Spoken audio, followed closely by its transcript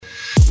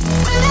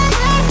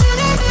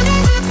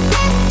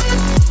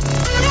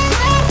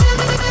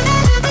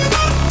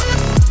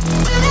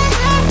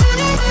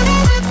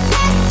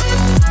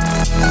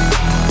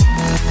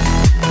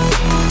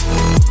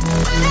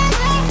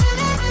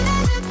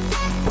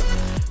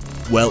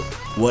Well,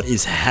 what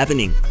is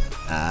happening?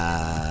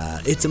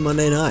 It's a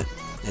Monday night,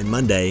 and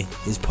Monday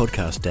is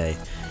podcast day.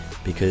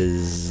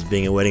 Because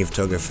being a wedding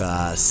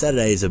photographer,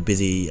 Saturdays are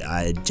busy.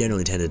 I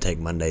generally tend to take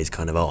Mondays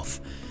kind of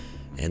off.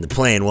 And the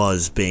plan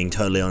was, being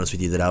totally honest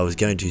with you, that I was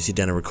going to sit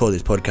down and record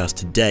this podcast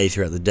today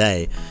throughout the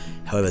day.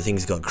 However,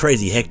 things got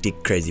crazy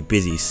hectic, crazy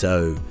busy,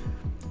 so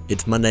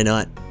it's Monday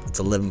night.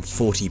 It's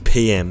 11:40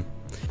 p.m.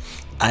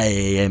 I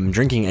am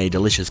drinking a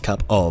delicious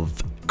cup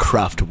of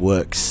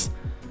Craftworks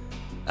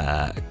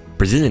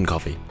Brazilian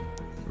coffee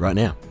right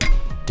now.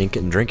 Dink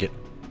it and drink it.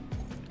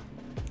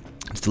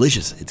 It's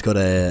delicious. It's got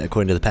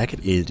according to the packet,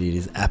 it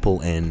is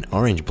apple and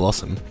orange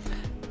blossom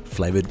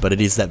flavored, but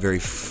it is that very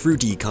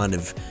fruity kind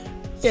of,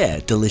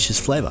 delicious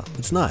flavor.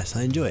 It's nice.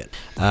 I enjoy it.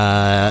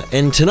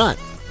 And tonight,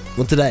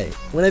 today,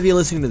 whenever you're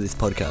listening to this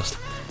podcast,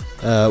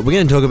 we're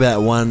going to talk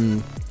about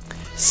one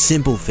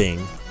simple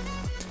thing,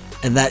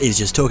 and that is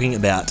just talking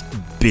about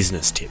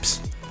business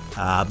tips.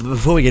 But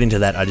before we get into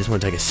that, I just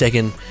want to take a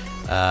second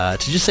to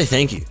just say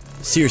thank you.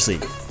 Seriously,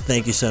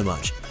 thank you so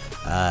much.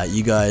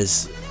 You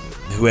guys,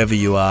 whoever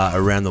you are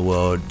around the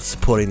world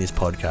supporting this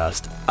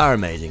podcast, are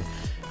amazing.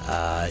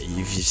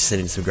 You've just sent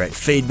in some great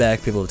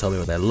feedback. People have told me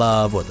what they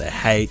love, what they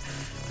hate.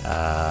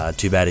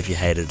 Too bad if you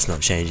hate it, it's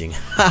not changing.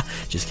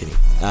 Just kidding.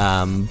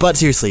 But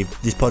seriously,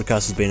 this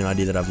podcast has been an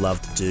idea that I've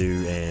loved to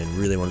do and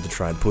really wanted to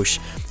try and push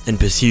and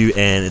pursue,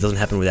 and it doesn't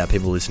happen without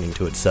people listening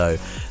to it. So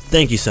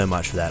thank you so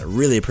much for that. I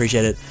really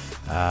appreciate it.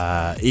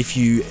 If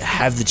you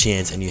have the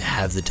chance and you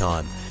have the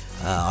time,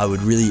 I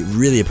would really,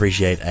 really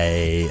appreciate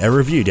a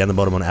review down the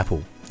bottom on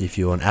Apple. If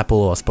you're on Apple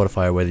or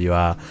Spotify or whether you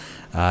are,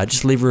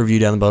 just leave a review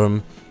down the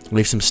bottom.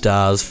 Leave some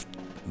stars.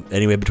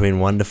 Anywhere between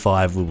 1 to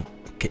 5 will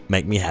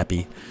make me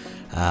happy.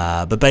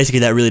 But basically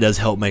that really does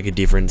help make a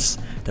difference,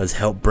 does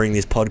help bring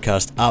this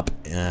podcast up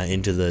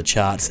into the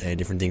charts and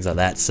different things like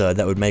that. So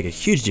that would make a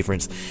huge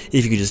difference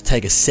if you could just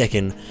take a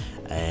second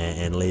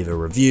and leave a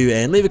review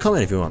and leave a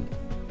comment if you want.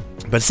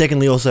 But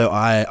secondly, also,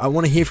 I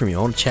want to hear from you.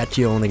 I want to chat to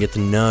you. I want to get to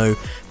know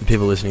the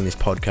people listening to this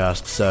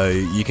podcast. So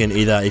you can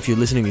either, if you're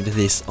listening to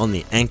this on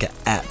the Anchor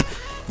app,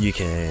 you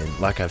can,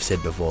 like I've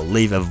said before,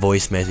 leave a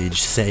voice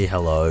message, say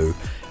hello,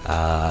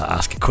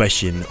 ask a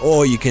question,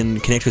 or you can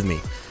connect with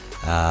me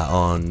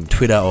on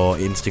Twitter or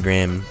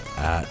Instagram,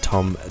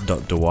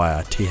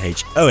 tom.dwyer,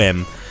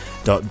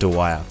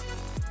 THOM.dwyer.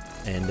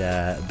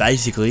 And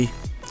basically,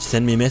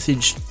 send me a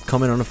message,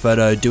 comment on a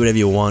photo, do whatever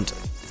you want,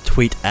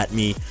 tweet at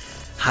me,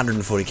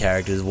 140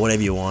 characters,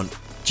 whatever you want,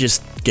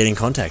 just get in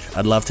contact.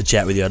 I'd love to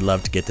chat with you, I'd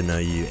love to get to know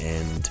you,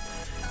 and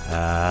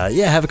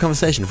have a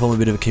conversation, form a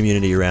bit of a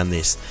community around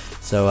this.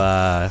 So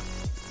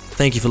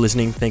thank you for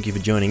listening, thank you for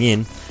joining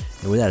in,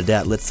 and without a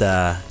doubt, let's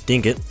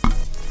dink it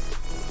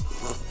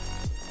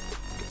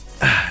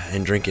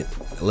and drink it.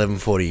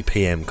 11:40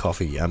 p.m.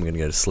 coffee. I'm going to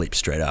go to sleep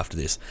straight after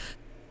this.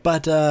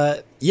 But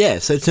so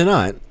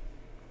tonight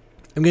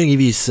I'm going to give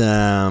you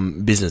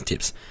some business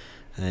tips.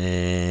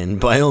 And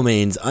by all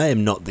means, I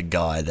am not the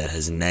guy that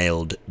has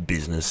nailed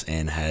business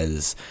and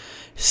has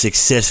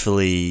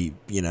successfully,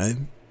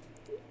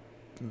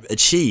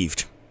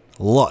 achieved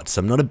lots.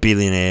 I'm not a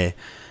billionaire.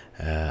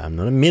 I'm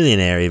not a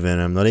millionaire even.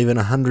 I'm not even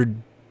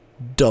 $100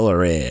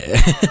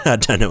 heir. I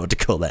don't know what to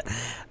call that.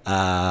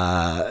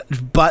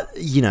 But,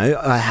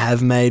 I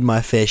have made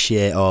my fair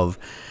share of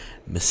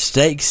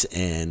mistakes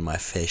and my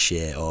fair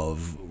share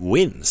of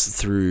wins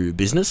through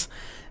business.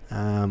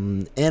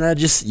 And I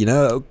just,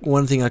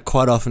 one thing I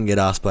quite often get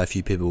asked by a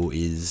few people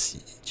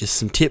is just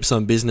some tips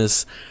on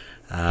business,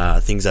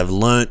 things I've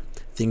learnt,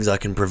 things I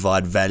can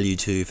provide value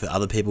to for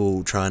other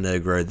people trying to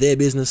grow their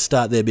business,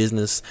 start their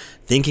business,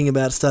 thinking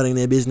about starting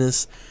their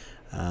business.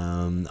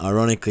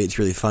 Ironically, it's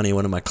really funny.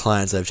 One of my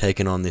clients I've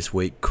taken on this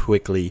week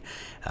quickly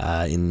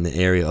in the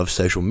area of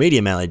social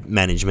media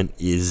management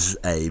is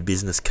a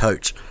business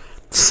coach.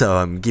 So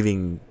I'm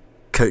giving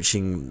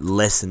coaching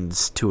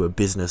lessons to a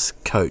business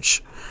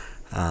coach.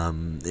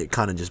 It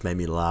kind of just made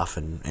me laugh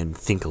and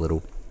think a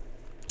little.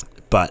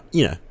 But,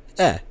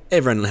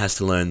 everyone has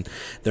to learn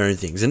their own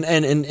things. And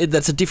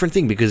that's a different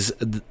thing because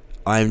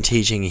I'm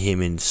teaching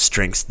him in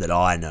strengths that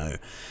I know.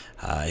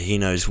 He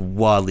knows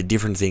wildly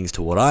different things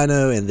to what I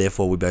know, and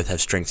therefore we both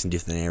have strengths in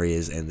different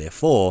areas, and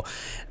therefore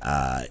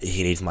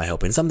he needs my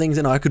help in some things,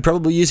 and I could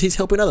probably use his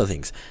help in other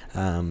things.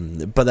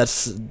 But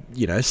that's,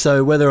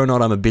 so whether or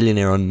not I'm a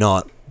billionaire or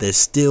not, there's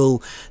still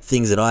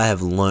things that I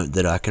have learnt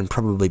that I can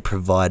probably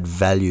provide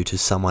value to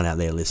someone out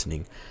there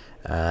listening.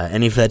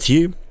 And if that's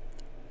you,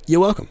 you're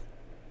welcome.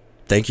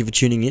 Thank you for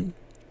tuning in.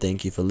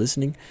 Thank you for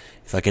listening.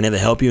 If I can ever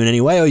help you in any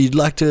way, or you'd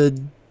like to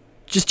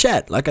just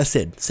chat, like I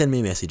said, send me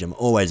a message. I'm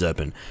always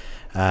open.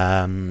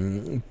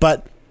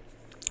 But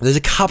there's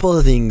a couple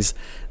of things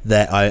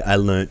that I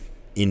learnt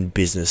in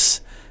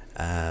business,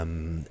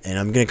 and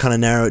I'm going to kind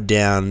of narrow it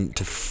down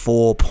to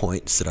 4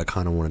 points that I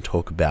kind of want to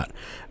talk about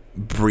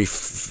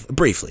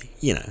briefly.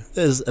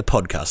 There's a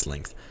podcast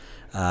length.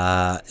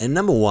 And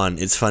number one,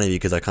 it's funny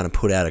because I kind of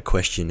put out a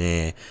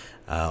questionnaire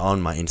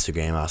on my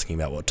Instagram asking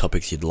about what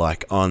topics you'd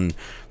like on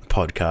the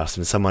podcast,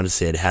 and someone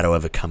said how to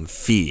overcome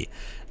fear.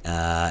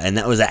 And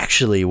that was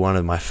actually one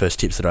of my first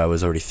tips that I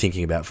was already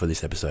thinking about for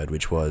this episode,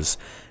 which was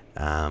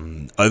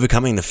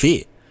overcoming the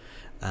fear.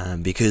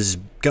 Because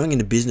going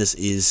into business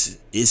is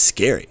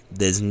scary.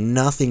 There's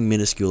nothing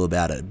minuscule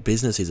about it.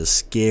 Business is a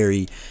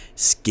scary,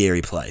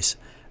 scary place.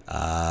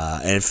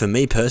 And for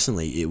me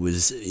personally, it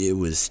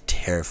was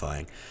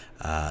terrifying.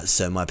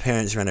 So my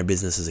parents ran a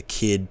business as a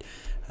kid.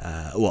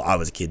 Well, I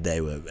was a kid.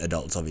 They were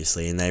adults,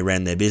 obviously, and they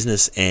ran their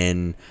business.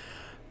 And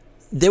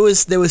there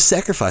was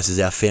sacrifices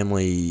our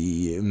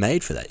family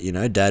made for that. You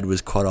know, Dad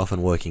was quite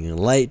often working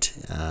late.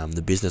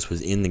 The business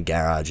was in the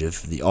garage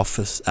of the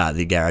office,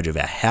 the garage of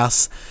our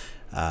house,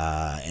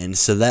 and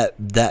so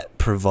that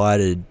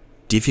provided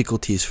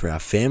difficulties for our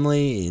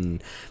family. In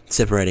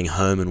separating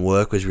home and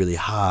work was really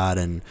hard,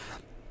 and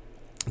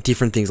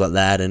different things like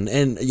that.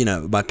 And you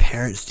know, my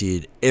parents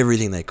did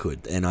everything they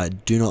could, and I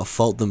do not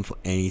fault them for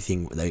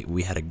anything.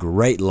 We had a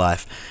great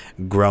life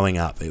growing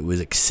up. It was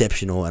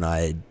exceptional, and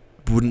I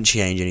wouldn't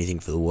change anything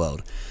for the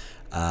world.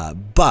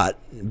 But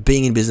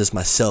being in business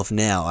myself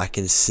now, I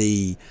can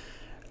see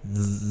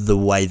the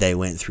way they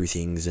went through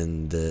things,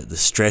 and the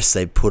stress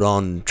they put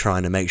on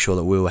trying to make sure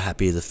that we were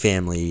happy as a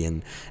family,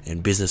 and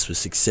business was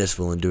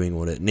successful and doing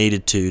what it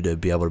needed to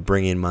be able to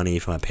bring in money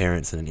for my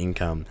parents and an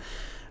income.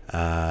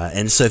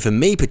 And so for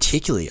me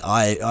particularly,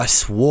 I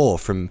swore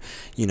from,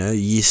 you know,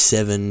 year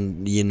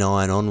 7, year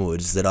 9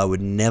 onwards that I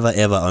would never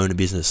ever own a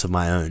business of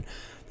my own.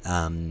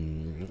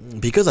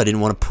 Because I didn't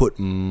want to put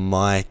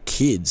my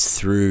kids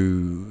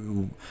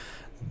through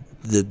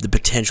the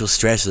potential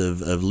stress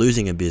of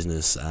losing a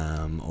business,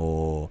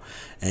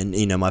 and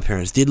you know, my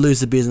parents did lose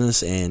the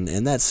business, and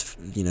that's,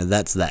 you know,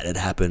 that's that. It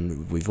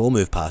happened. We've all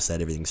moved past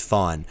that. Everything's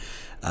fine.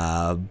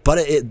 But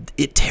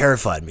it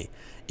terrified me.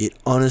 It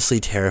honestly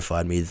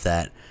terrified me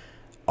that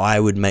I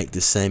would make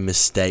the same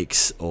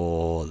mistakes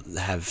or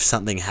have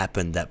something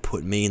happen that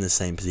put me in the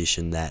same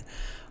position that,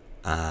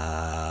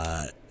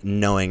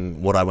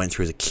 knowing what I went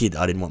through as a kid,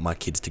 I didn't want my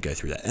kids to go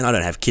through that. And I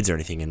don't have kids or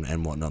anything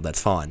and whatnot,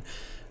 that's fine.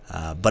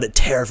 But it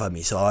terrified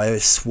me, so I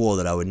swore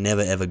that I would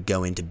never ever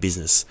go into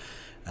business,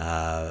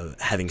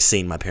 having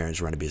seen my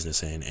parents run a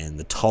business and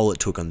the toll it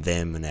took on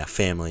them and our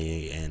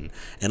family. And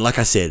like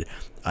I said,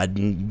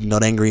 I'm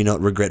not angry, not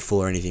regretful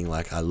or anything.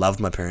 Like, I loved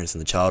my parents and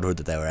the childhood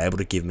that they were able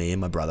to give me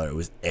and my brother. It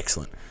was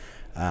excellent.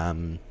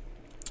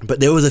 But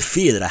there was a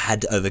fear that I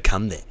had to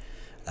overcome there.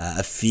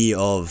 A fear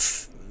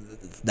of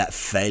that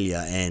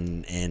failure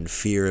and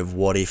fear of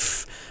what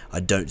if I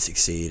don't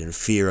succeed, and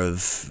fear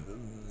of,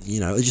 you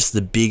know, just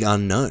the big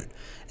unknown.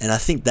 And I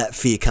think that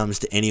fear comes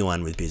to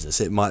anyone with business.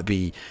 It might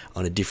be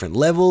on a different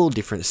level,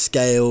 different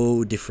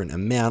scale, different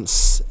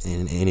amounts,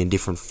 and in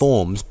different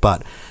forms.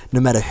 But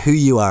no matter who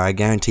you are, I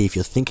guarantee if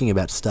you're thinking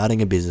about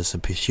starting a business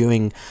and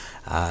pursuing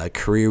a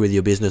career with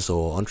your business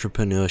or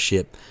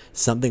entrepreneurship,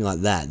 something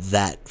like that,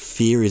 that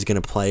fear is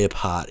going to play a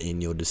part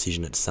in your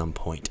decision at some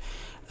point.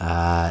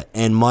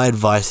 And my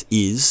advice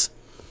is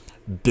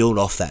build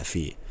off that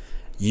fear.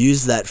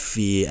 Use that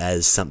fear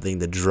as something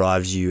that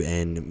drives you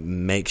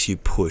and makes you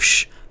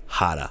push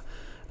harder.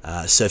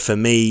 So for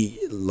me,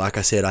 like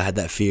I said, I had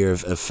that fear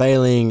of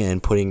failing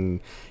and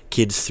putting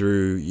kids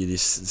through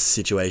this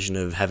situation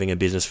of having a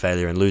business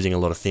failure and losing a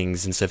lot of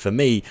things. And so for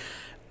me,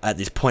 at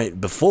this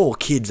point, before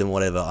kids and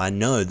whatever, I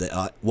know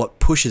that what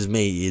pushes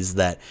me is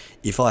that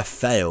if I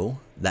fail,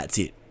 that's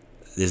it.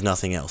 There's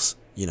nothing else,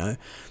 you know?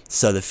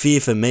 So the fear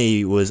for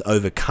me was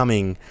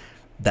overcoming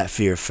that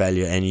fear of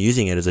failure and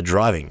using it as a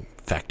driving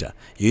factor,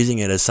 using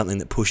it as something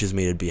that pushes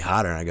me to be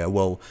harder. And I go,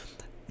 well,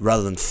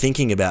 rather than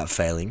thinking about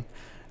failing,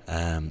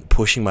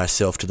 pushing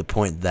myself to the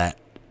point that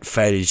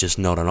failure is just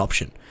not an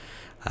option.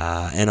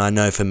 And I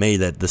know for me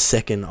that the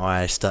second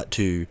I start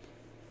to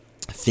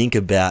think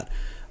about,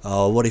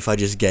 oh, what if I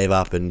just gave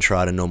up and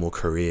tried a normal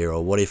career,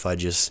 or what if I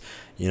just,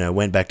 you know,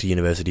 went back to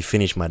university,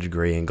 finished my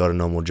degree and got a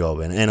normal job,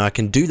 and I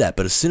can do that.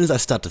 But as soon as I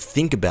start to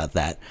think about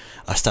that,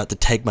 I start to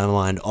take my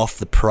mind off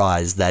the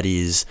prize that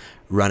is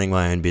running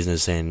my own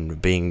business and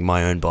being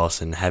my own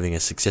boss and having a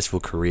successful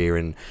career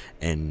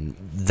and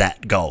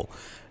that goal.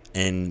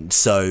 And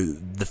so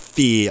the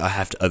fear I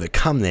have to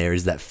overcome there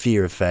is that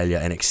fear of failure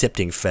and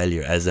accepting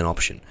failure as an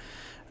option.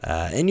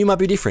 And you might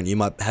be different. You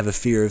might have a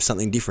fear of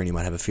something different. You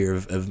might have a fear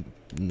of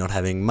not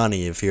having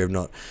money, a fear of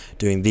not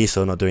doing this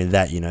or not doing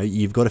that. You know,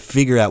 you've got to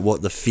figure out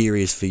what the fear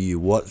is for you,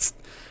 what's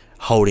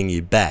holding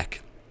you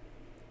back.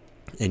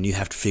 And you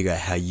have to figure out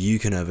how you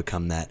can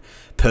overcome that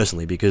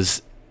personally,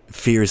 because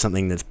fear is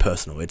something that's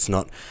personal. It's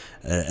not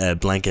a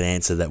blanket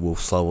answer that will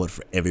solve it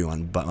for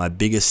everyone. But my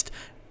biggest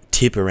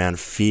tip around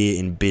fear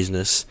in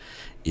business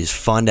is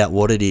find out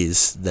what it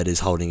is that is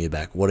holding you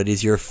back, what it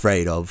is you're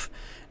afraid of,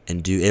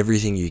 and do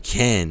everything you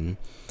can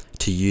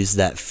to use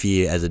that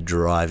fear as a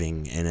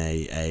driving and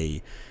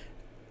a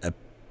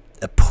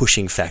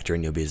pushing factor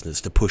in your business,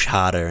 to push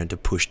harder and to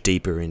push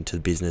deeper into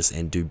the business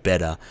and do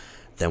better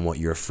than what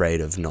you're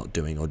afraid of not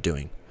doing or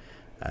doing.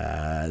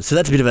 So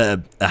that's a bit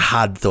of a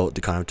hard thought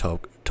to kind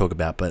of talk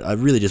about, but I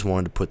really just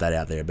wanted to put that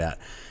out there about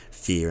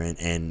fear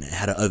and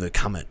how to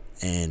overcome it.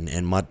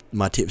 And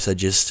my tips are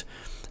just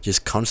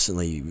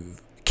constantly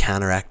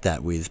counteract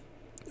that with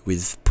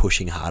with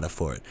pushing harder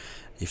for it.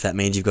 If that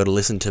means you've got to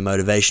listen to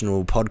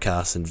motivational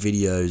podcasts and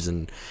videos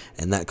and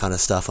that kind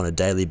of stuff on a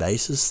daily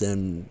basis,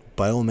 then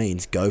by all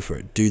means, go for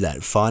it. Do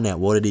that. Find out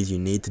what it is you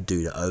need to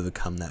do to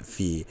overcome that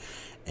fear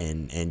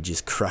and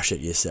just crush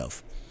it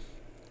yourself.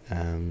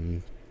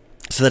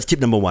 So that's tip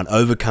number 1,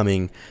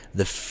 overcoming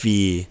the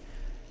fear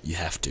you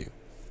have to.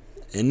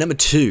 And number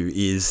 2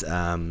 is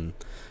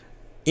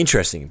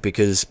interesting,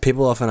 because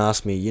people often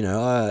ask me,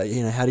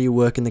 how do you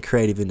work in the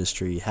creative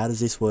industry? How does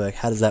this work?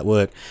 How does that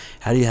work?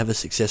 How do you have a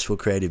successful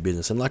creative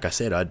business? And like I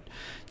said,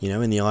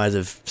 in the eyes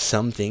of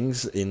some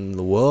things in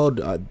the world,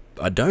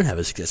 I don't have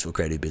a successful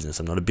creative business.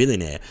 I'm not a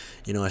billionaire.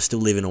 I still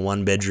live in a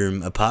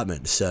 1-bedroom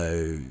apartment.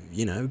 So,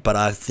 but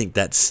I think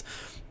that's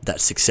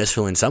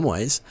successful in some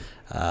ways.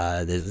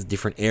 There's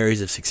different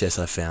areas of success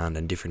I found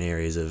and different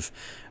areas of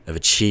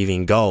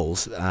achieving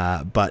goals.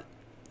 But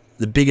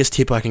the biggest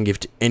tip I can give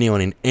to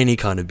anyone in any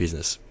kind of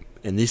business,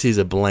 and this is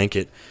a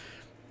blanket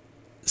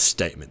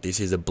statement, this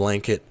is a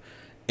blanket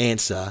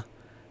answer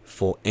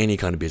for any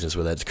kind of business,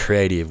 whether it's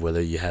creative,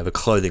 whether you have a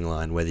clothing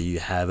line, whether you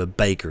have a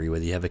bakery,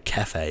 whether you have a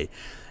cafe.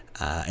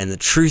 And the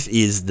truth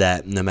is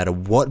that no matter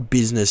what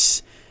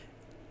business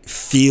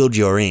field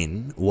you're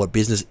in, what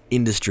business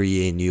industry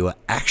you're in, you are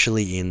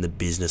actually in the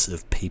business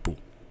of people.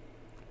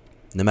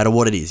 No matter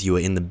what it is, you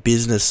are in the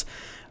business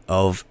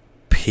of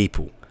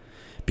people.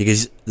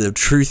 Because the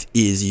truth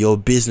is, your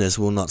business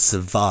will not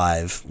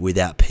survive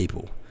without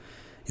people.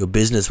 Your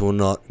business will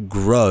not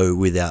grow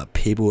without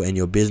people, and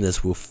your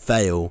business will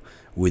fail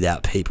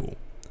without people.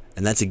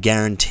 And that's a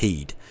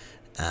guaranteed.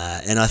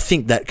 And I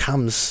think that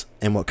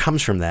what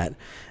comes from that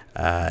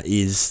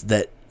is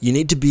that you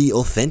need to be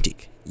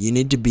authentic. You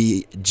need to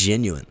be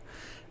genuine.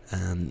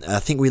 I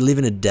think we live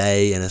in a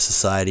day and a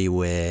society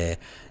where,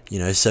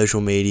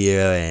 social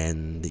media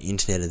and the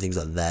internet and things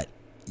like that,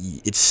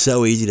 it's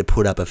so easy to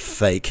put up a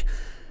fake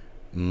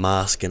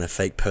mask and a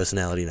fake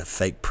personality and a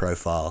fake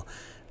profile,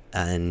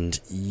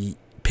 and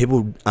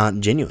people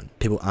aren't genuine.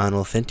 People aren't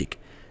authentic.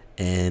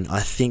 And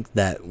I think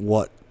that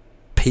what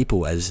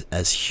people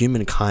as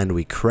humankind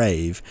we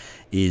crave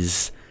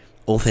is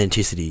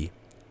authenticity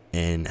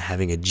and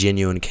having a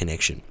genuine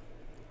connection.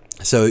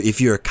 So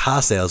if you're a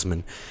car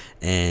salesman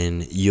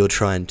and you're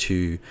trying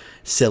to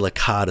sell a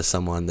car to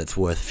someone that's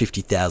worth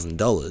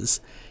 $50,000,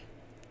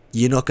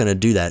 you're not going to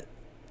do that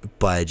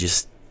by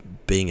just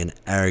being an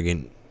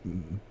arrogant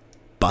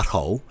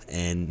butthole,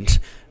 and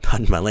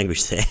pardon my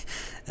language there,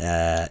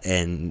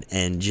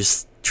 and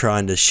just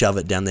trying to shove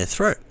it down their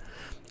throat.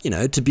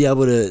 To be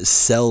able to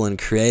sell and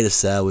create a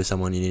sale with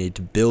someone, you need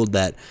to build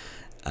that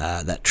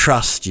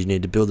trust. You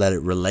need to build that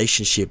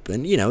relationship,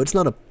 and it's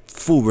not a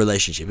full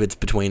relationship. It's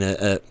between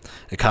a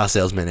car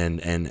salesman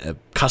and a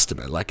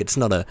customer. Like, it's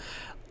not a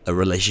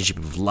relationship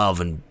of love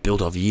and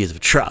built off years of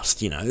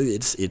trust.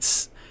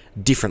 It's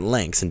different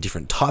lengths and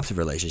different types of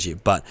relationship.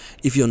 But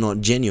if you're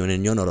not genuine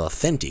and you're not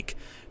authentic,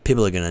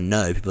 people are going to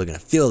know, people are going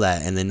to feel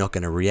that, and they're not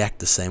going to react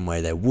the same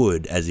way they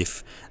would as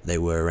if they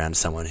were around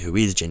someone who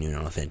is genuine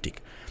and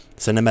authentic.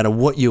 So no matter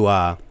what you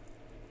are,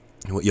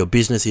 what your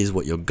business is,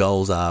 what your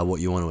goals are,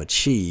 what you want to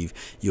achieve,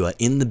 you are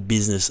in the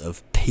business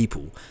of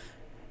people,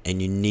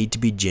 and you need to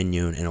be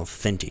genuine and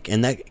authentic.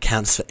 And that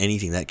counts for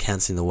anything. That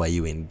counts in the way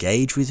you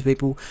engage with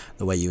people,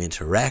 the way you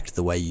interact,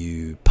 the way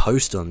you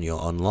post on your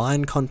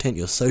online content,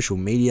 your social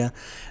media.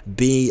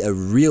 Be a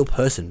real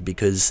person,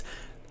 because,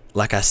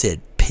 like I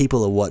said,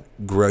 people are what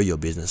grow your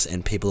business,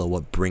 and people are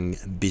what bring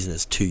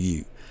business to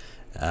you.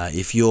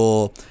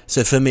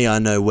 So for me, I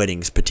know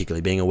weddings,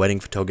 particularly being a wedding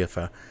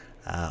photographer,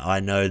 I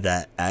know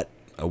that at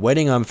a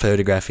wedding I'm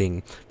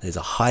photographing, there's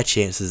a high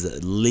chance there's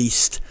at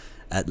least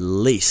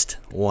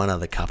one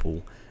other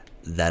couple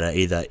that are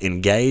either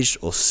engaged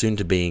or soon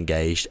to be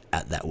engaged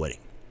at that wedding.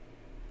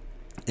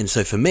 And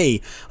so for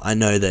me, I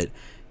know that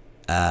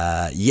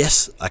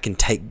yes, I can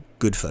take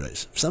good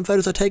photos. Some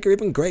photos I take are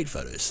even great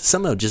photos.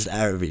 Some are just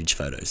average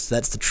photos.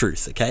 That's the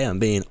truth, okay? I'm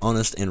being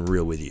honest and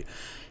real with you.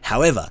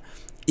 However,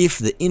 if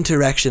the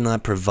interaction I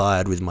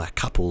provide with my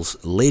couples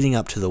leading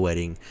up to the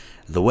wedding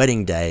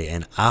day,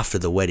 and after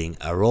the wedding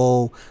are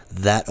all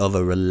that of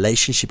a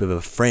relationship of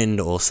a friend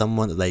or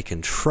someone that they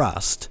can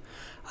trust,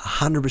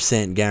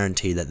 100%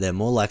 guarantee that they're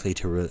more likely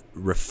to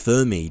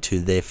refer me to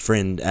their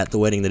friend at the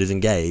wedding that is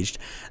engaged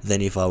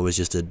than if I was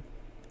just an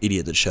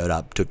idiot that showed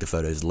up, took the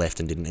photos, left,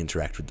 and didn't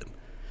interact with them.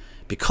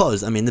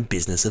 Because I'm in the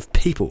business of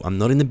people. I'm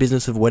not in the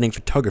business of wedding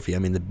photography.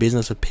 I'm in the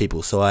business of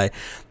people. So I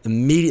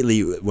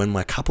immediately, when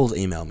my couples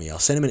email me, I'll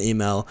send them an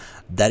email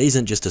that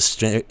isn't just a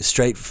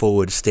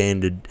straightforward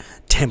standard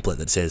template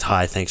that says,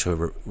 "Hi, thanks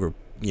for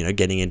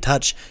getting in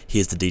touch.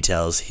 Here's the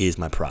details. Here's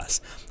my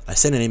price." I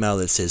send an email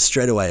that says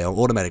straight away, or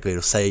automatically,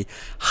 it'll say,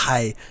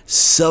 "Hi,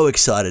 so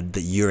excited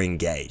that you're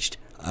engaged.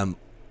 I'm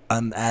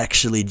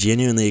actually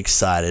genuinely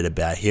excited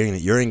about hearing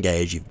that you're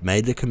engaged. You've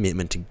made the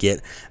commitment to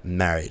get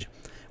married.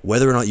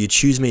 Whether or not you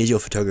choose me as your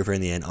photographer in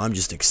the end, I'm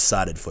just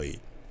excited for you."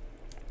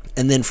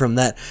 And then from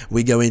that,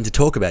 we go in to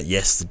talk about,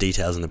 yes, the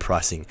details and the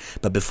pricing.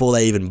 But before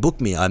they even book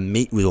me, I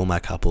meet with all my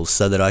couples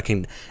so that I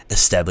can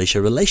establish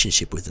a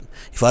relationship with them.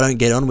 If I don't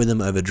get on with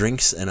them over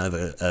drinks and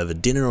over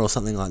dinner or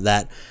something like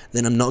that,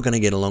 then I'm not going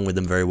to get along with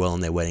them very well on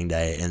their wedding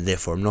day, and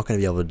therefore I'm not going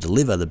to be able to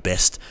deliver the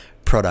best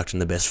product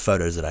and the best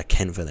photos that I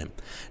can for them.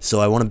 So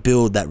I want to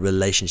build that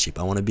relationship.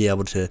 I want to be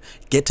able to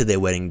get to their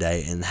wedding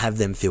day and have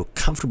them feel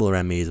comfortable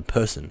around me as a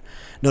person.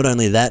 Not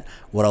only that,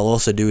 what I'll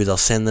also do is I'll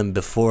send them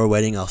before a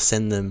wedding, I'll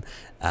send them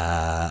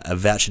a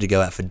voucher to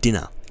go out for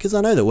dinner, because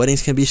I know that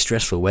weddings can be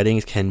stressful.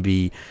 Weddings can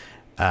be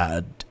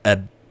a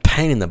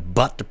pain in the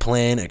butt to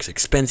plan. It's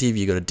expensive.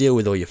 You got to deal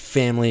with all your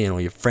family and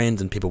all your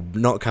friends and people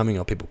not coming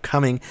or people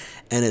coming,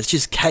 and it's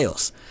just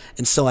chaos.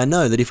 And so I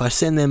know that if I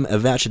send them a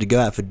voucher to go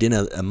out for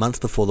dinner a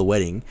month before the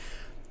wedding,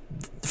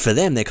 for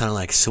them they're kind of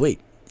like, sweet,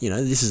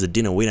 this is a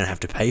dinner we don't have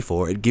to pay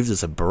for. It gives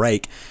us a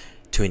break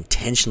to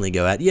intentionally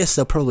go out. Yes,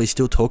 they'll probably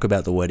still talk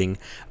about the wedding,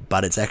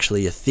 but it's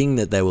actually a thing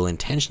that they will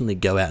intentionally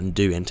go out and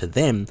do. And to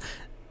them,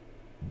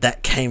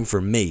 that came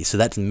from me. So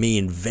that's me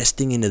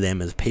investing into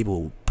them as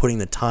people, putting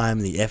the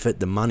time, the effort,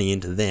 the money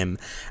into them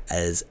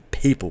as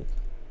people.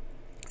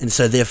 And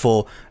so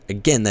therefore,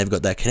 again, they've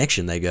got that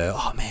connection. They go,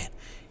 oh man,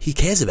 he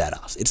cares about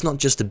us. It's not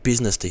just a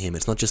business to him.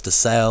 It's not just a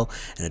sale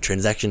and a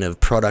transaction of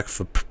product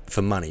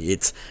for money.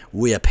 It's,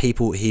 we are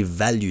people. He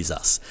values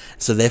us.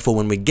 So therefore,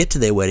 when we get to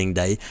their wedding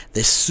day,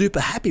 they're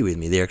super happy with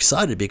me. They're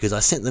excited because I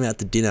sent them out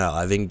to dinner.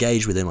 I've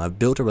engaged with them. I've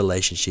built a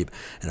relationship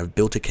and I've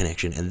built a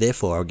connection. And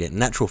therefore, I'll get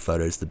natural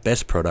photos, the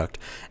best product,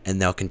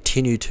 and they'll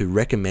continue to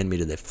recommend me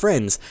to their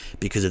friends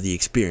because of the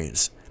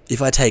experience.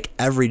 If I take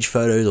average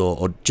photos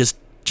or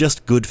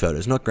just good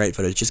photos, not great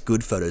photos, just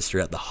good photos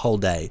throughout the whole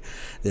day,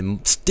 they're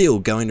still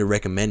going to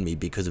recommend me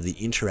because of the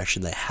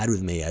interaction they had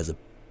with me as a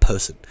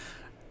person.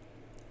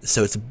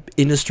 So it's an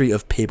industry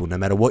of people. No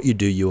matter what you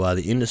do, you are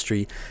the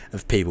industry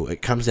of people.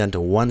 It comes down to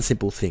one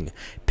simple thing.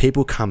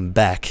 People come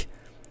back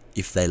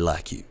if they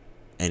like you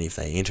and if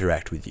they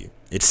interact with you.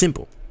 It's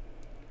simple.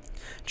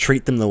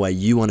 Treat them the way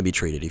you want to be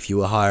treated. If you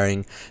were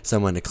hiring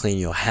someone to clean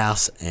your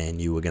house and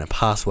you were going to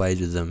pass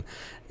ways with them,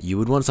 you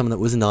would want someone that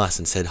was nice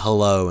and said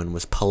hello and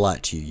was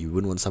polite to you. You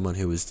wouldn't want someone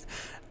who was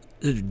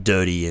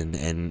dirty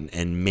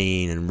and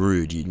mean and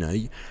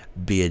rude.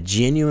 Be a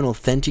genuine,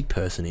 authentic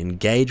person,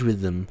 engage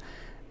with them,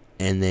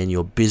 and then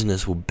your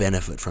business will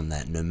benefit from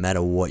that. No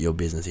matter what your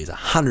business is,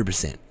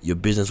 100%, your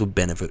business will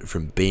benefit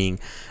from being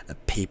a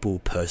people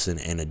person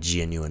and a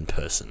genuine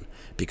person.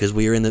 Because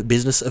we are in the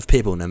business of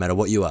people. No matter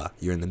what you are,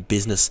 you're in the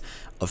business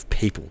of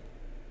people.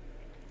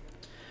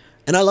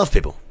 And I love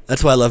people.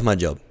 That's why I love my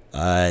job.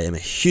 I am a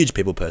huge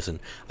people person.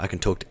 I can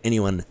talk to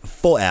anyone for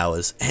 4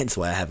 hours, hence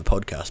why I have a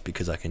podcast,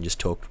 because I can just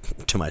talk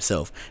to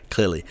myself.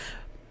 Clearly,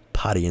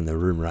 party in the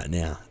room right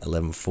now,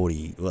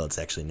 11:40. Well, it's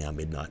actually now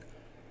midnight.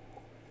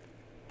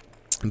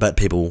 But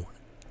people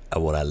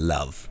are what I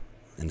love.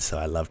 And so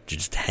I love to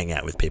just hang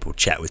out with people,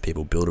 chat with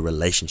people, build a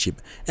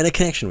relationship and a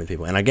connection with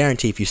people. And I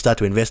guarantee if you start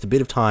to invest a bit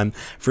of time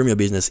from your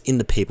business in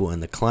the people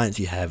and the clients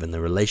you have and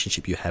the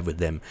relationship you have with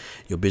them,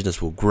 your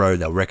business will grow,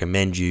 they'll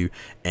recommend you,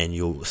 and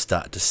you'll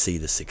start to see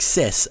the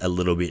success a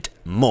little bit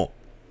more.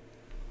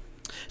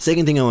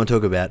 Second thing I want to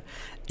talk about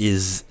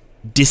is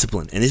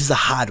discipline. And this is a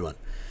hard one.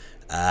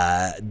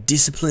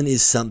 Discipline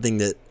is something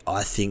that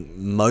I think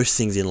most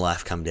things in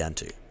life come down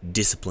to.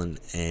 Discipline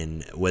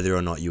and whether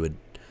or not you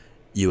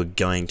are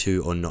going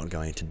to or not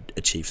going to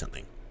achieve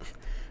something.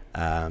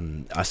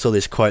 I saw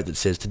this quote that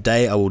says,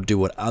 "Today I will do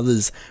what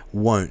others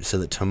won't so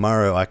that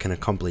tomorrow I can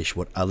accomplish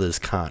what others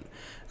can't."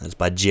 That's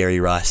by Jerry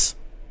Rice.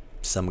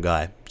 Some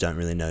guy, don't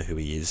really know who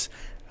he is.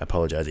 I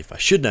apologize if I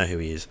should know who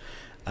he is.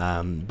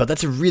 But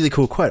that's a really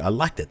cool quote. I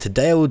like that.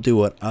 Today I will do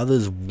what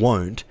others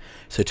won't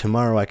so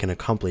tomorrow I can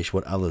accomplish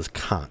what others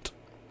can't.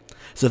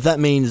 So if that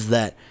means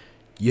that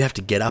you have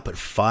to get up at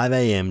 5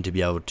 a.m. to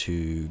be able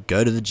to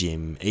go to the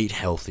gym, eat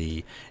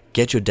healthy,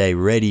 get your day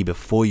ready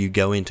before you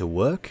go into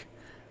work,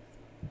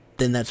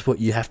 then that's what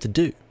you have to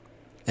do.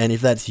 And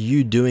if that's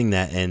you doing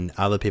that and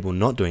other people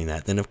not doing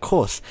that, then of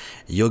course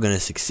you're going to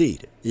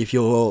succeed. If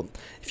you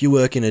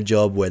work in a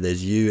job where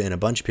there's you and a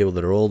bunch of people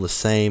that are all the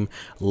same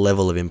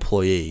level of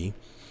employee,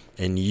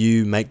 and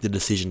you make the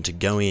decision to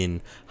go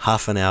in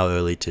half an hour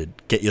early to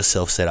get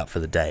yourself set up for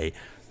the day,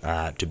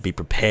 to be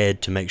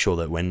prepared, to make sure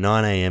that when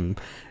 9 a.m.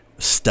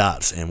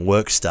 starts and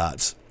work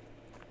starts,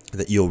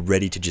 that you're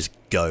ready to just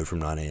go from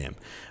 9 a.m.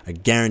 I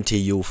guarantee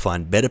you'll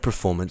find better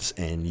performance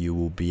and you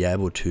will be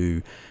able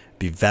to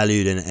be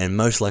valued and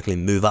most likely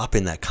move up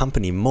in that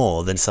company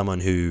more than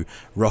someone who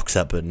rocks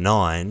up at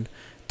 9,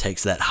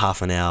 takes that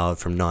half an hour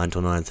from 9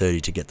 till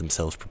 9:30 to get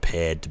themselves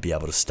prepared to be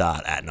able to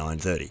start at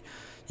 9:30.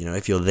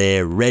 If you're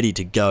there ready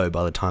to go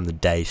by the time the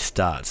day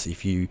starts,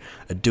 if you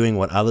are doing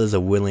what others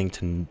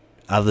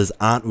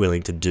aren't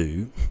willing to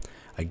do,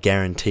 I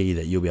guarantee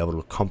that you'll be able to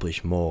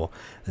accomplish more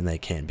than they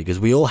can, because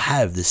we all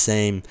have the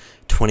same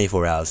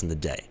 24 hours in the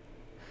day.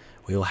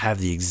 We all have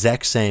the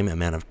exact same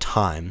amount of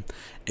time.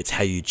 It's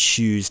how you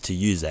choose to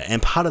use that.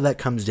 And part of that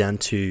comes down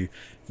to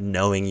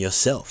knowing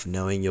yourself,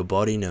 knowing your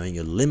body, knowing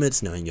your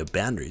limits, knowing your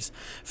boundaries.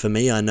 For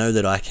me, I know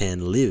that I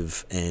can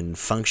live and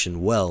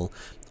function well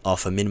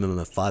off a minimum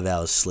of 5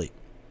 hours sleep.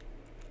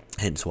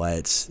 Hence why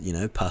it's,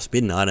 past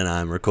midnight and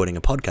I'm recording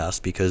a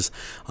podcast, because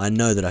I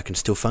know that I can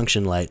still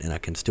function late and I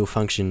can still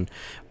function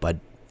by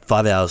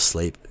 5 hours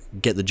sleep,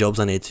 get the jobs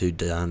I need to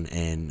done,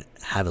 and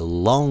have a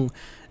long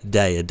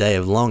day, a day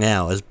of long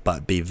hours,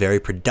 but be very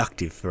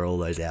productive for all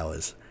those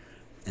hours.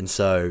 And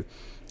so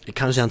it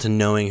comes down to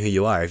knowing who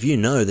you are. If you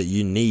know that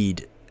you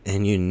need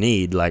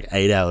like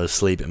 8 hours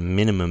sleep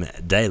minimum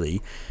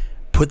daily,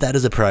 put that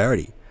as a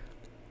priority.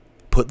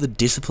 Put the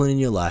discipline in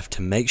your life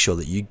to make sure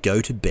that you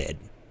go to bed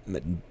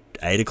at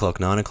 8 o'clock,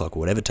 9 o'clock,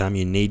 whatever time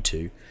you need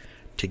to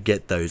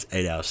get those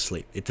 8 hours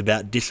sleep. It's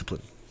about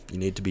discipline. You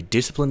need to be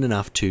disciplined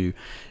enough to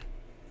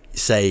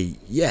say,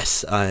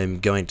 yes, I'm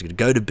going to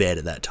go to bed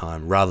at that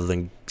time rather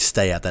than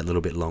stay out that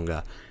little bit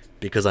longer.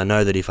 Because I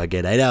know that if I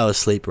get 8 hours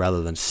sleep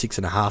rather than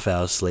 6.5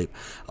 hours sleep,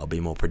 I'll be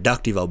more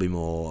productive, I'll be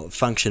more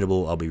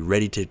functionable, I'll be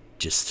ready to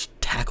just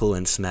tackle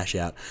and smash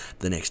out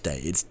the next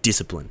day. It's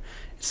discipline.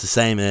 It's the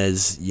same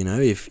as,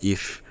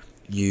 if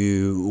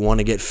you want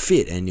to get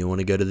fit and you want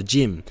to go to the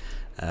gym.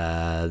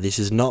 This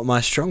is not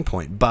my strong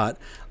point, but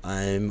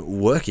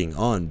I'm working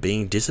on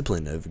being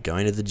disciplined of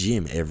going to the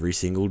gym every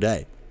single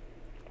day.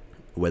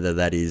 Whether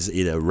that is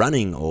either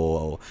running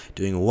or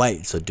doing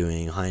weights or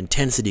doing high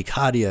intensity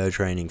cardio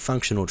training,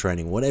 functional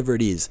training, whatever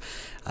it is,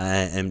 I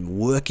am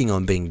working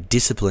on being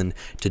disciplined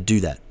to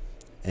do that.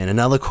 And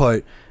another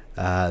quote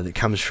that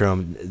comes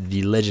from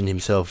the legend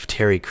himself,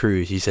 Terry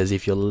Crews, he says,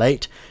 if you're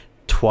late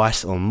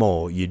twice or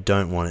more, you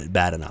don't want it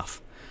bad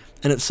enough.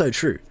 And it's so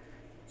true.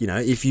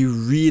 If you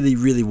really,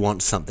 really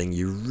want something,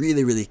 you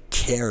really, really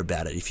care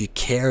about it, if you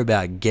care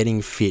about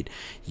getting fit,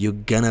 you're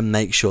going to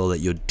make sure that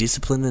you're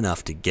disciplined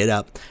enough to get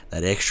up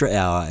that extra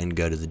hour and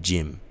go to the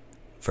gym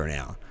for an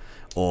hour.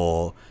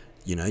 Or,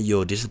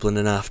 you're disciplined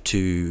enough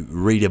to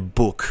read a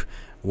book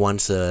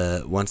once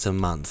a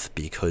month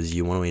because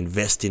you want to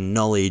invest in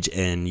knowledge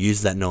and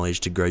use that knowledge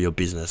to grow your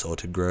business or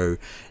to grow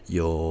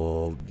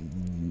your,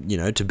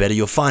 to better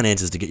your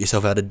finances, to get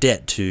yourself out of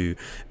debt, to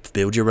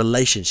build your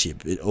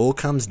relationship. It all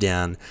comes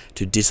down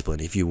to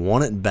discipline. If you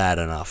want it bad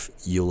enough,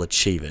 you'll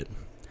achieve it.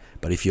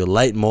 But if you're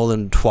late more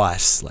than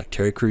twice, like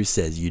Terry Crews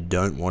says, you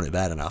don't want it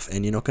bad enough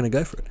and you're not going to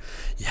go for it.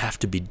 You have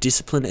to be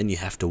disciplined and you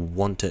have to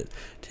want it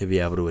to be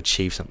able to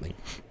achieve something.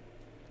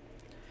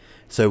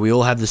 So we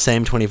all have the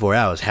same 24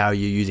 hours. How are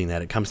you using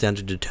that? It comes down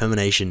to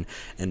determination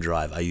and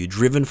drive. Are you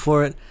driven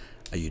for it?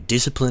 Are you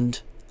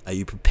disciplined? Are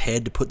you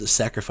prepared to put the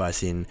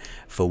sacrifice in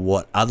for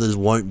what others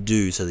won't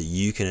do so that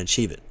you can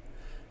achieve it?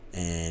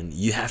 And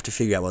you have to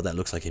figure out what that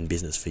looks like in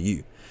business for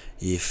you.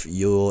 If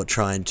you're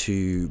trying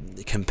to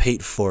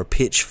compete for a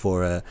pitch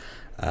for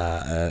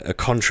a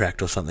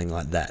contract or something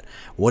like that,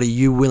 what are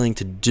you willing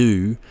to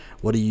do?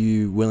 What are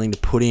you willing to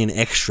put in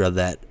extra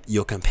that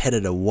your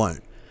competitor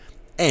won't?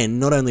 And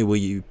not only will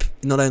you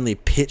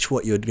pitch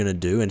what you're going to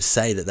do and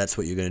say that that's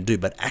what you're going to do,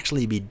 but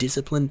actually be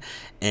disciplined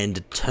and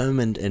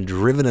determined and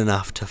driven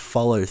enough to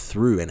follow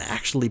through and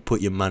actually put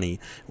your money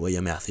where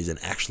your mouth is and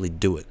actually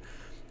do it.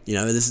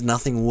 There's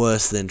nothing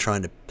worse than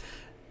trying to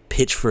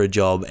pitch for a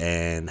job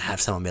and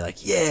have someone be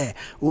like, yeah,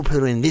 we'll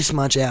put in this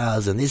much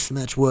hours and this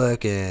much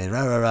work and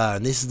rah, rah, rah,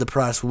 and this is the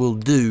price we'll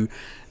do,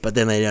 but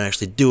then they don't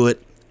actually do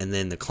it. And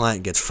then the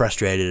client gets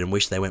frustrated and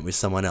wish they went with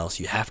someone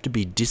else. You have to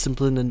be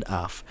disciplined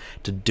enough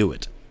to do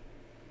it.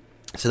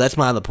 So that's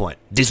my other point.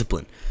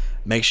 Discipline.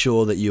 Make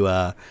sure that you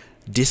are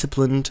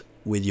disciplined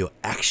with your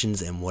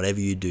actions and whatever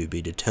you do.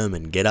 Be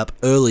determined. Get up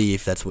early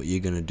if that's what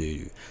you're going to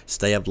do.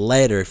 Stay up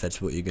later if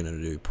that's what you're going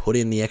to do. Put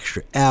in the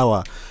extra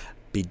hour.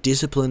 Be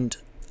disciplined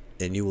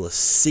and you will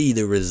see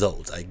the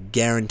results. I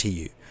guarantee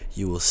you.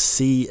 You will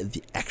see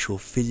the actual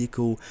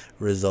physical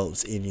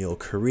results in your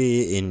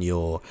career, in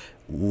your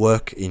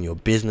work, in your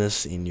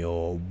business, in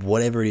your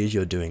whatever it is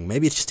you're doing.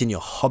 Maybe it's just in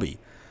your hobby.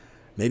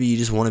 Maybe you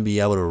just want to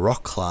be able to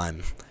rock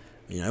climb,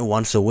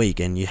 once a week,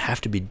 and you have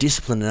to be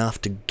disciplined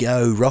enough to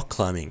go rock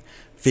climbing.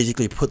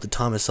 Physically put the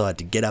time aside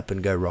to get up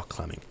and go rock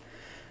climbing.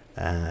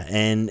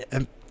 And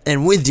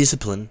with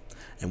discipline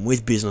and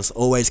with business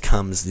always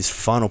comes this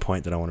final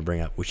point that I want to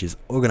bring up, which is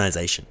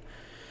organization.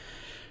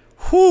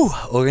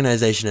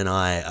 Organization and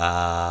I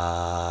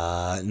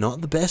are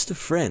not the best of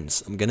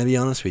friends. I'm going to be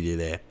honest with you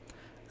there.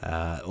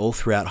 All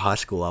throughout high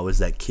school, I was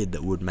that kid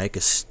that would make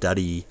a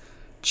study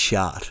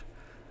chart.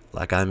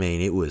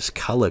 It was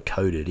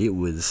color-coded. It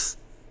was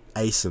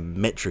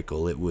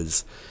asymmetrical. It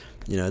was,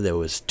 there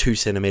was 2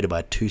 centimeter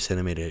by 2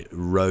 centimeter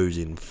rows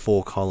in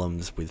 4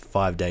 columns with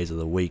 5 days of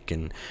the week.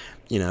 And,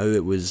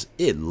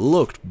 it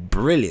looked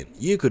brilliant.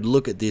 You could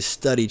look at this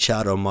study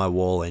chart on my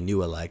wall and you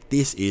were like,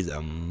 this is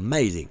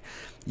amazing.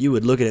 You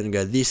would look at it and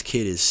go, this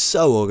kid is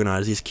so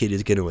organized, this kid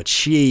is going to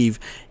achieve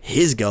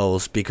his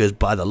goals because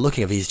by the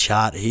looking of his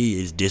chart,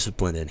 he is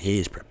disciplined and he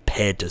is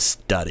prepared to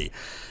study.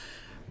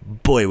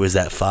 Boy, was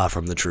that far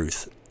from the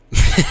truth.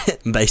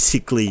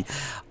 Basically,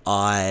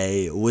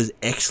 I was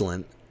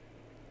excellent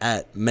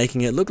at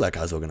making it look like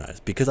I was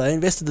organized, because I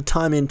invested the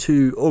time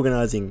into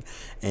organizing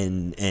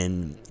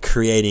and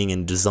creating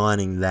and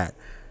designing that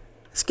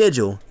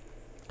schedule.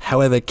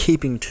 However,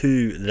 keeping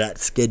to that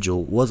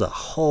schedule was a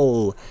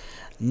whole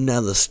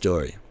nother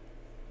story,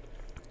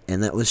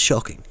 and that was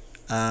shocking.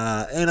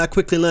 And I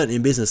quickly learned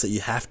in business that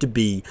you have to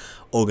be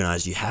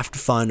organized. You have to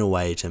find a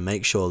way to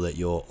make sure that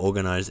you're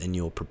organized and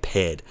you're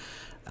prepared.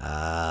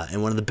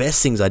 And one of the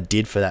best things I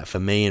did for that, for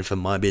me and for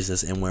my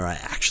business, and where I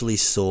actually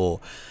saw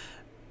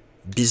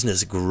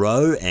business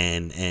grow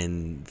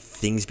and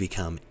things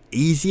become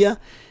easier,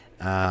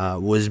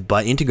 was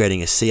by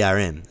integrating a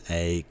CRM,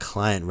 a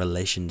client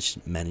relations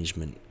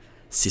management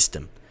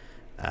system.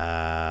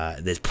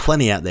 There's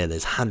plenty out there.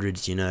 There's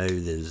hundreds,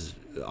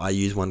 I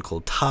use one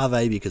called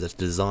Tave because it's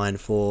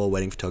designed for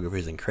wedding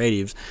photographers and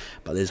creatives,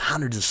 but there's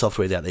hundreds of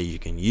softwares out there you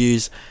can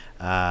use.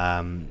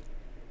 And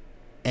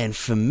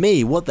for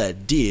me, what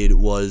that did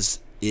was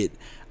it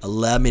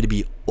allowed me to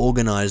be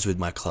organized with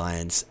my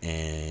clients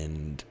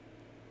and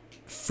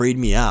freed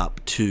me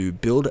up to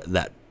build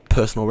that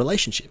personal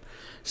relationship.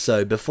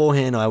 So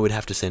beforehand, I would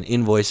have to send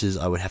invoices.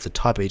 I would have to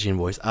type each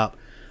invoice up.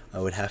 I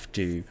would have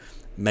to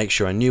make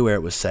sure I knew where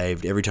it was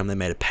saved. Every time they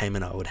made a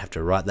payment, I would have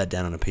to write that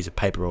down on a piece of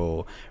paper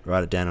or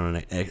write it down on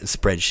a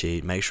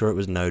spreadsheet, make sure it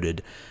was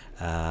noted.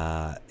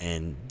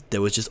 And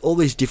there was just all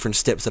these different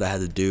steps that I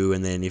had to do.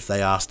 And then if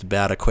they asked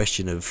about a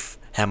question of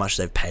how much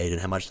they've paid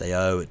and how much they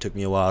owe, it took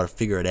me a while to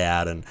figure it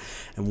out and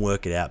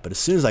work it out. But as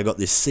soon as I got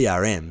this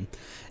CRM,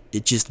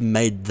 it just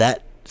made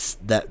that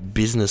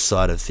business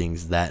side of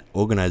things, that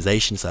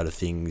organization side of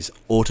things,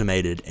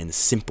 automated and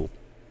simple.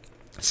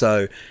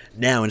 So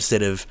now,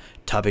 instead of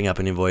typing up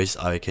an invoice,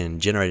 I can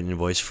generate an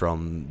invoice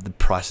from the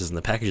prices and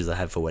the packages I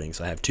have for weddings.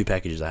 So I have two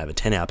packages. I have a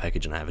 10-hour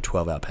package and I have a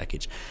 12-hour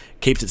package.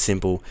 Keeps it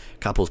simple.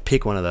 Couples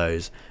pick one of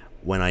those.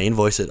 When I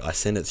invoice it, I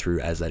send it through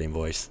as that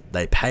invoice.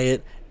 They pay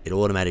it. It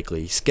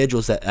automatically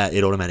schedules that.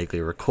 It automatically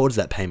records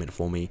that payment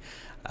for me.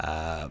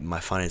 My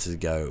finances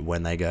go,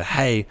 when they go,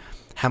 hey,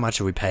 how much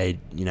have we paid?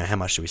 How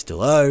much do we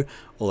still owe?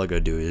 All I got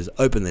to do is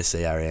open this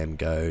CRM,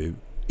 go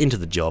into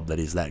the job that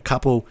is that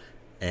couple,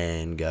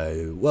 and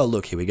go, well,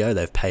 look, here we go.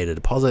 They've paid a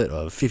deposit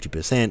of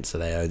 50%, so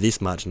they owe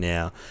this much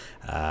now,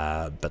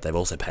 but they've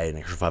also paid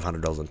an extra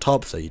 $500 on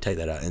top, so you take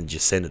that out and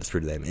just send it through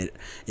to them.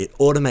 It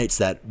automates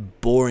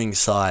that boring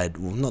side,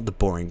 well, not the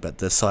boring, but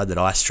the side that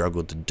I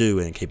struggled to do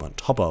and keep on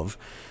top of,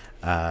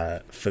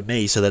 for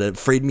me, so that it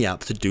freed me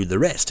up to do the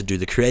rest, to do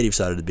the creative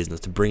side of the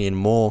business, to bring in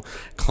more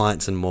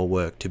clients and more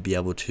work, to be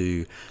able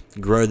to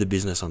grow the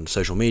business on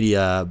social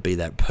media, be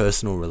that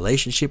personal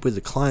relationship with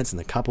the clients and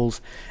the couples.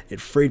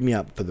 It freed me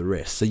up for the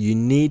rest. So you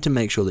need to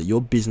make sure that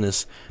your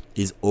business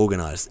is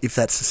organized. If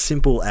that's as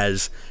simple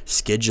as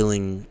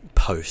scheduling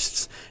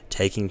posts,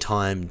 taking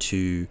time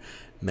to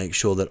make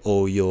sure that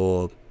all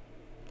your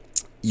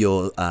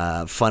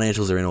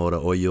financials are in order,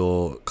 or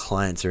your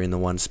clients are in the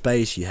one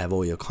space, you have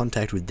all your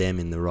contact with them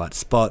in the right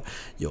spot,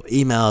 your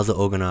emails are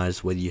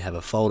organized, whether you have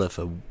a folder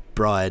for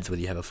brides,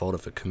 whether you have a folder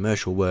for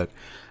commercial work,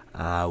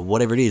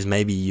 whatever it is.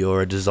 Maybe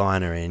you're a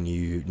designer and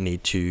you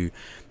need to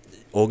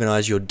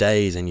organize your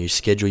days and you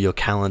schedule your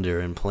calendar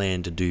and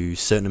plan to do a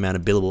certain amount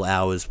of billable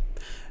hours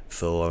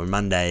for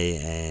Monday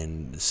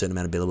and a certain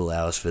amount of billable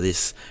hours for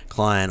this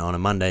client on a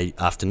Monday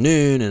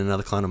afternoon and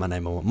another client on Monday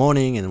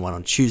morning and one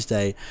on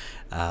Tuesday.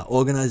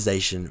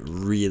 Organization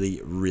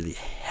really, really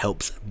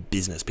helps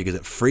business because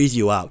it frees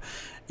you up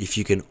if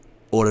you can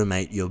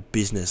automate your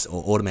business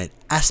or automate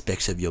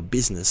aspects of your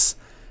business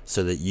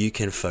so that you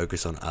can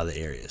focus on other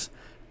areas.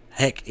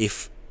 Heck,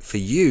 if for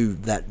you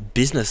that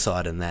business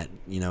side and that,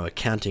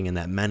 accounting and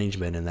that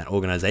management and that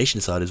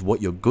organization side is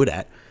what you're good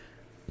at,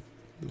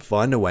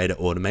 find a way to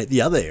automate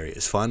the other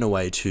areas. Find a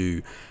way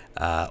to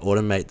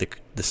automate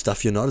the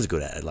stuff you're not as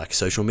good at, like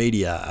social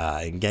media,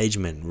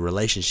 engagement,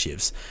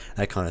 relationships,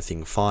 that kind of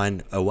thing.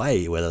 Find a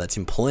way, whether that's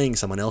employing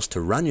someone else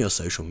to run your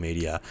social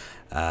media,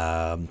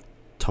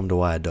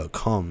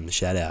 tomdwyer.com,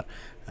 shout out.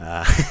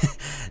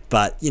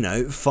 But,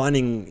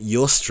 finding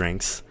your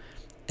strengths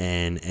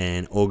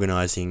and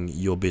organizing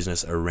your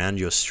business around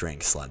your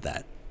strengths like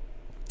that.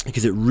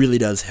 Because it really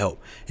does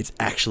help. It's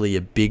actually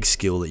a big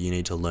skill that you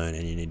need to learn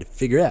and you need to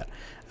figure out.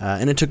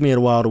 And it took me a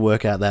while to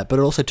work out that, but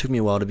it also took me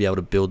a while to be able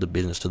to build a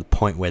business to the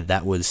point where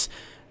that was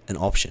an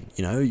option.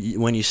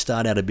 When you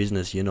start out a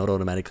business, you're not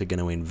automatically going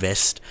to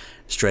invest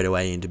straight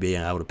away into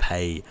being able to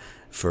pay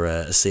for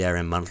a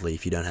CRM monthly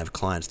if you don't have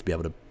clients to be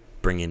able to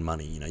bring in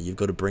money. You've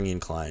got to bring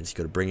in clients, you've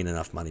got to bring in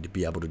enough money to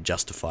be able to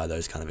justify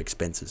those kind of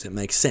expenses. It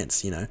makes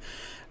sense,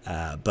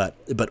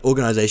 but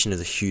organization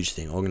is a huge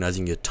thing.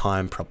 Organizing your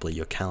time properly,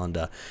 your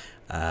calendar.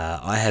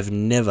 I have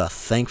never,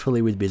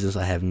 thankfully with business,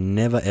 I have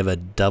never ever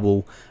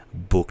double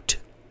booked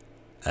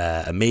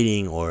a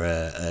meeting or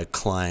a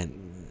client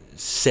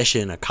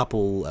session, a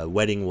couple, a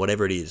wedding,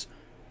 whatever it is.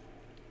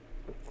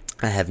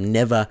 I have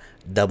never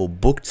double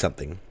booked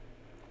something,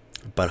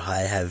 but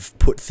I have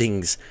put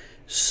things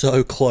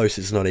so close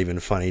it's not even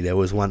funny. There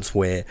was once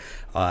where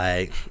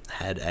I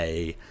had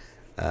a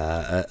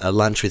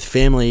lunch with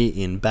family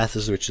in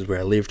Bathurst, which is where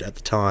I lived at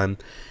the time,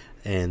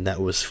 and that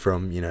was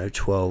from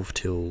 12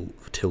 till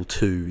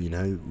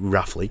 2,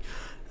 roughly,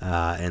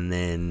 and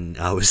then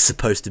I was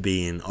supposed to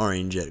be in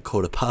Orange at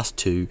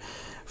 2:15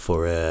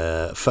 for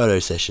a photo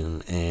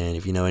session. And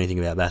if you know anything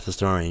about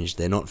Bathurst Orange,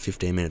 they're not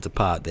 15 minutes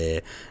apart,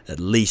 they're at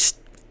least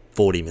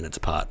 40 minutes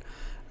apart.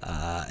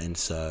 And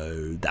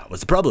so that was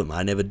the problem.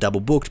 I never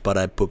double booked, but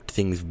I booked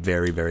things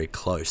very, very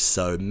close.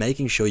 So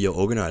making sure you're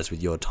organized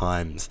with your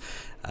times,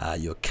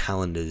 your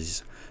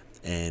calendars,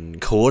 and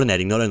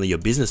coordinating not only your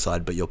business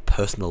side, but your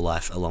personal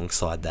life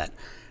alongside that.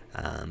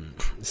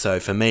 So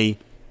for me,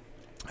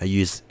 I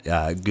use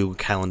Google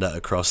Calendar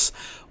across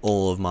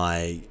all of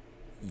my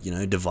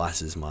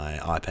devices, my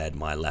iPad,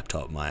 my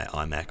laptop, my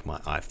iMac, my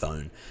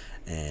iPhone,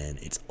 and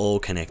it's all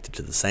connected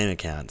to the same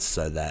account,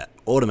 so that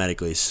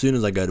automatically, as soon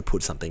as I go to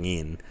put something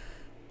in,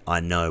 I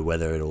know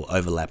whether it'll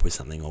overlap with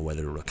something or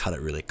whether it'll cut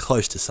it really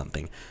close to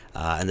something.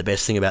 And the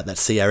best thing about that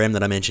CRM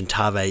that I mentioned,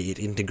 Tave, it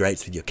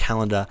integrates with your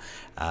calendar.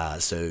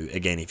 So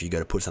again, if you go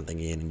to put something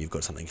in and you've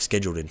got something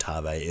scheduled in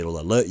Tave, it'll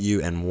alert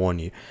you and warn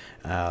you.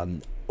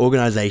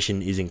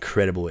 Organization is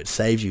incredible. It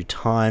saves you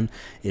time.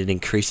 It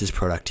increases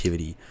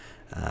productivity.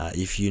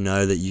 If you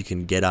know that you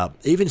can get up,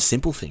 even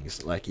simple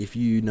things, like if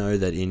you know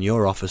that in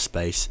your office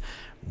space,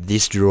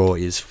 this drawer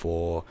is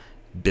for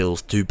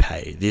bills to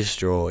pay, this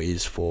drawer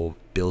is for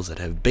bills that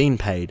have been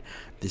paid,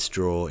 this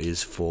drawer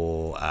is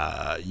for,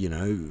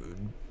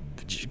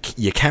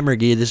 your camera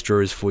gear, this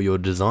drawer is for your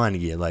design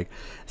gear. Like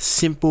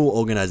simple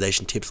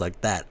organization tips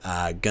like that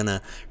are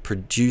gonna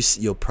produce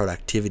your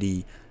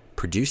productivity,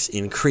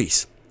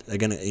 increase. They're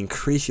gonna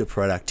increase your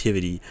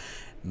productivity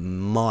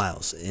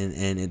miles,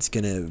 and it's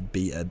going to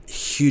be a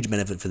huge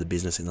benefit for the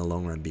business in the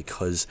long run,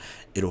 because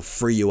it'll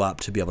free you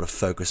up to be able to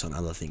focus on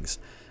other things.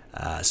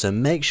 So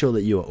make sure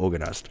that you are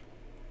organized.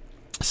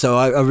 So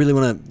I really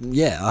want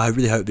to, I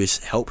really hope this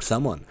helped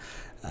someone,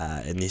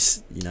 and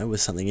this,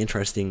 was something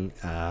interesting.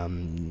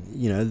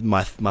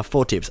 My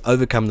 4 tips: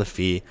 overcome the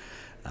fear,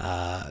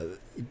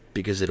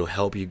 because it'll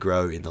help you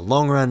grow in the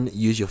long run.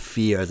 Use your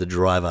fear as a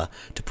driver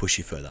to push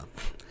you further.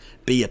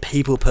 Be a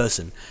people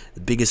person.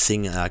 The biggest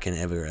thing I can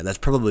ever... That's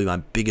probably my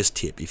biggest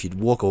tip. If you'd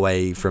walk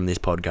away from this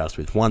podcast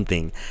with one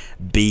thing,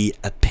 be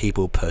a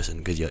people person,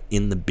 because you're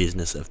in the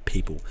business of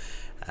people.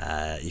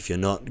 If you're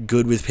not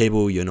good with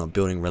people, you're not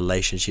building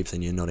relationships,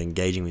 and you're not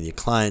engaging with your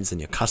clients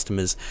and your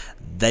customers,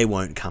 they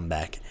won't come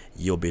back.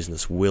 Your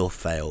business will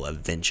fail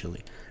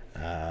eventually.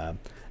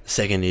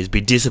 Second is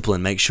be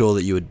disciplined. Make sure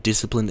that you are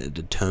disciplined and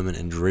determined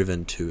and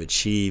driven to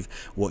achieve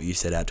what you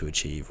set out to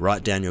achieve.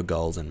 Write down your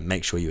goals and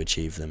make sure you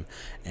achieve them,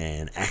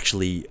 and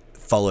actually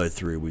follow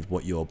through with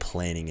what you're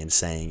planning and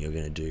saying you're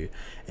going to do.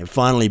 And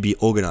finally, be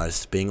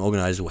organized. Being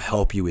organized will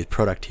help you with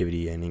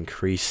productivity and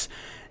increase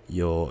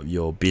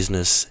your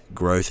business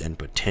growth and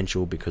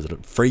potential, because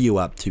it'll free you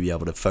up to be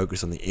able to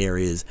focus on the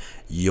areas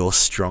you're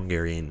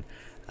stronger in.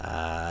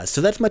 So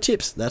that's my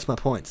tips. That's my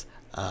points.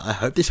 I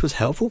hope this was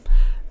helpful.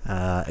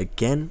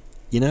 Again,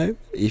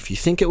 if you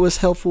think it was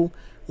helpful,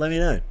 let me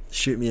know.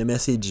 Shoot me a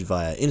message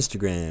via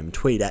Instagram,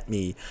 tweet at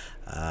me,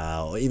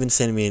 or even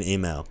send me an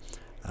email.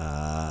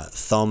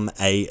 Thom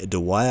A.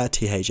 Dwyer,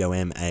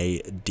 ThomaDwyer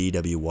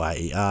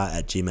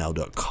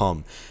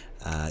 @gmail.com.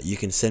 You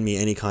can send me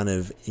any kind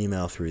of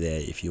email through there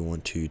if you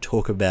want to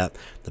talk about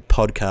the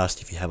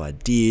podcast, if you have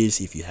ideas,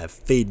 if you have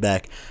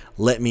feedback,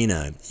 let me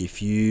know.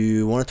 If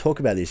you want to talk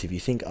about this, if you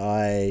think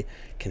I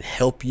can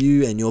help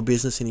you and your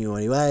business in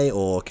any way,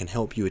 or can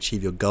help you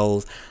achieve your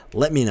goals,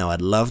 let me know.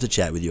 I'd love to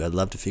chat with you. I'd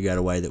love to figure out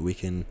a way that we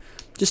can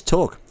just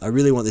talk. I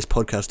really want this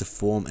podcast to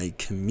form a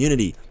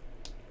community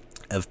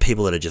of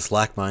people that are just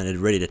like-minded,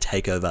 ready to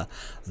take over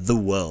the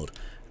world.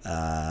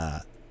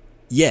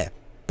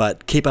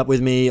 But keep up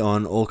with me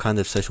on all kinds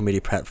of social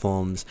media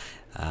platforms.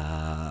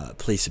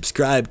 Please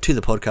subscribe to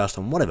the podcast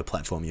on whatever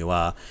platform you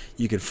are.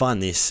 You can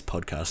find this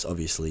podcast,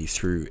 obviously,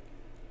 through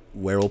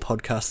where all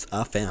podcasts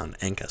are found: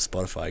 Anchor,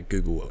 Spotify,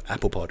 Google,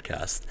 Apple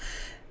Podcasts,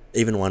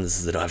 even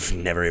ones that I've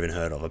never even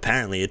heard of.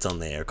 Apparently, it's on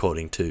there,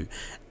 according to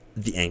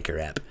the Anchor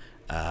app.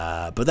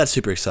 But that's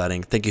super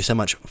exciting. Thank you so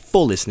much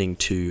for listening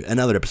to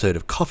another episode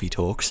of Coffee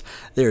Talks.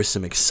 There are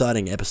some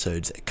exciting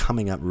episodes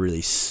coming up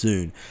really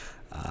soon.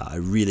 I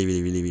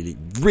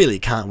really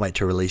can't wait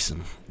to release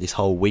them. This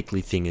whole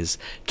weekly thing is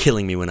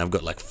killing me when I've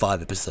got like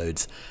 5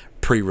 episodes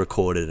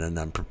pre-recorded and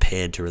I'm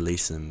prepared to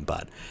release them.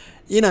 But,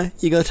 you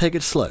gotta take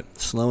it slow.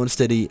 Slow and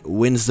steady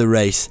wins the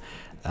race.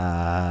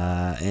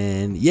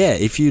 And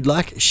if you'd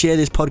share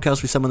this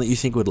podcast with someone that you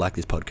think would like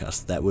this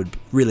podcast. That would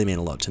really mean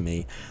a lot to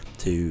me,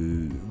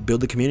 to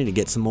build the community,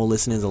 get some more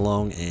listeners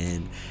along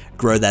and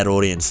grow that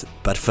audience.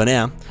 But for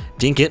now,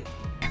 dink it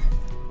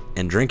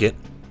and drink it.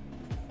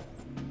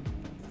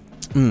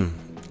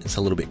 It's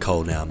a little bit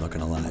cold now, I'm not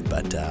going to lie,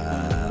 but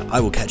I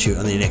will catch you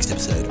on the next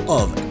episode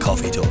of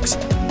Coffee Talks.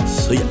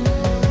 See ya.